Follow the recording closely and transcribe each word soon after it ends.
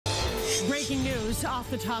Breaking news off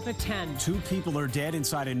the top at 10. 2 people are dead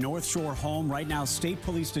inside a North Shore home. Right now, state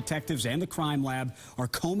police detectives and the crime lab are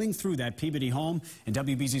combing through that Peabody home. And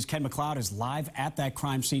WBZ's Ken MacLeod is live at that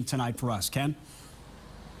crime scene tonight for us. Ken?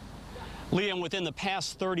 Liam, within the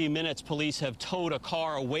past 30 minutes, police have towed a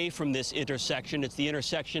car away from this intersection. It's the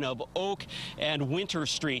intersection of Oak and Winter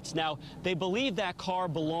Streets. Now, they believe that car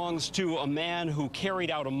belongs to a man who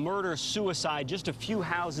carried out a murder-suicide just a few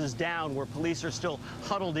houses down, where police are still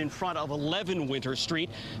huddled in front of 11 Winter Street.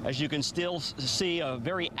 As you can still see, a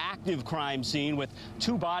very active crime scene with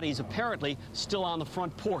 2 bodies apparently still on the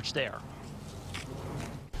front porch there.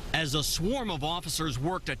 As a swarm of officers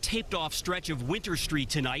worked a taped-off stretch of Winter Street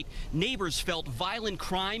tonight, neighbors felt violent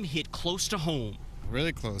crime hit close to home.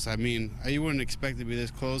 Really close. I mean, you wouldn't expect it to be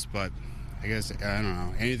this close, but I guess, I don't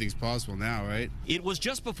know, anything's possible now, right? It was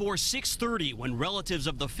just before 6:30 when relatives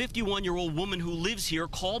of the 51-year-old woman who lives here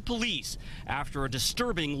called police after a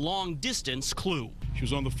disturbing long-distance clue. She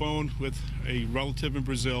was on the phone with a relative in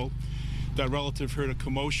Brazil. That relative heard a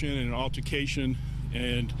commotion and an altercation,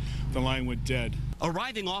 and the line went dead.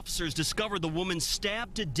 Arriving officers discovered the woman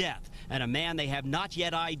stabbed to death, and a man they have not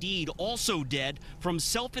yet ID'd also dead from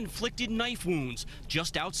self-inflicted knife wounds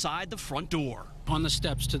just outside the front door. On the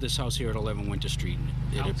steps to this house here at 11 Winter Street,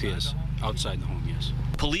 it appears. Outside the home, yes.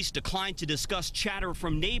 Police declined to discuss chatter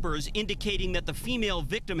from neighbors indicating that the female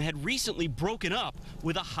victim had recently broken up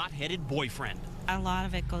with a hot-headed boyfriend. A lot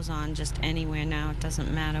of it goes on just anywhere now. It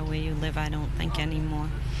doesn't matter where you live, I don't think, anymore.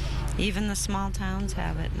 Even the small towns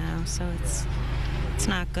have it now, so it's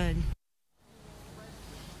not good.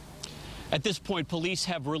 At this point, police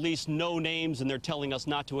have released no names, and they're telling us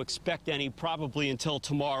not to expect any probably until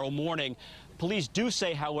tomorrow morning. Police do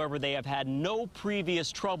say, however, they have had no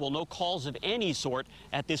previous trouble, no calls of any sort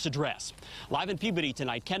at this address. Live in Peabody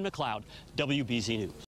tonight, Ken MacLeod, WBZ News.